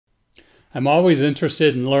I'm always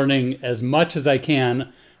interested in learning as much as I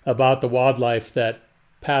can about the wildlife that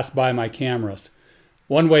pass by my cameras.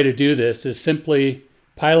 One way to do this is simply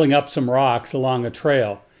piling up some rocks along a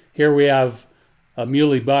trail. Here we have a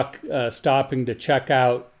muley buck stopping to check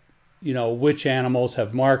out, which animals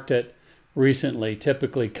have marked it recently,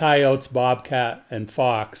 typically coyotes, bobcat, and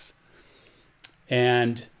fox.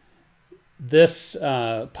 And this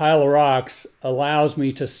pile of rocks allows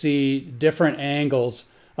me to see different angles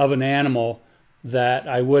of an animal that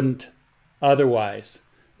I wouldn't otherwise.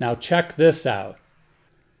 Now check this out.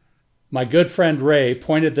 My good friend Ray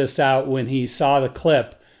pointed this out when he saw the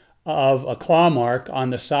clip of a claw mark on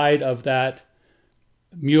the side of that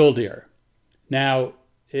mule deer. Now,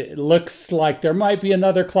 it looks like there might be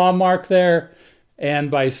another claw mark there, and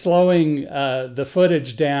by slowing the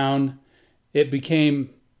footage down, it became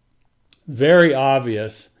very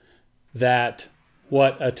obvious that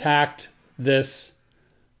what attacked this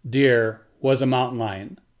deer was a mountain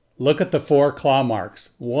lion. Look at the 4 claw marks.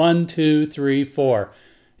 1, 2, 3, 4.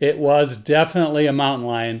 It was definitely a mountain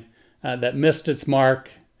lion that missed its mark,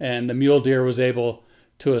 and the mule deer was able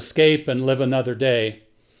to escape and live another day.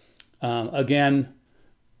 Again,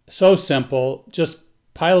 so simple, just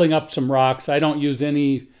piling up some rocks. I don't use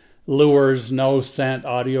any lures, no scent,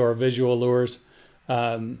 audio or visual lures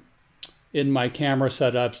in my camera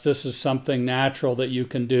setups. This is something natural that you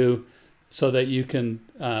can do so that you can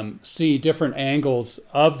see different angles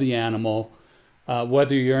of the animal,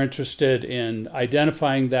 whether you're interested in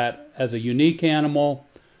identifying that as a unique animal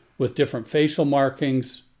with different facial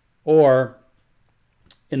markings, or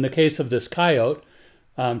in the case of this coyote,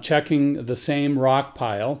 checking the same rock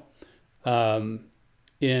pile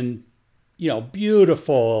in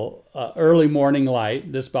beautiful early morning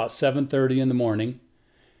light. This is about 7:30 in the morning,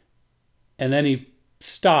 and then he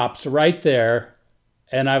stops right there,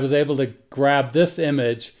 and I was able to grab this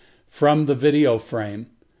image from the video frame.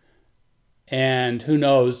 And who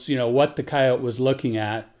knows, what the coyote was looking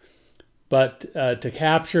at, but to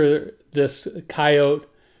capture this coyote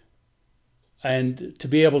and to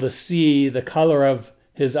be able to see the color of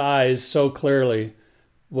his eyes so clearly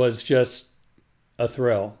was just a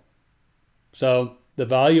thrill. So the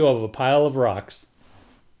value of a pile of rocks.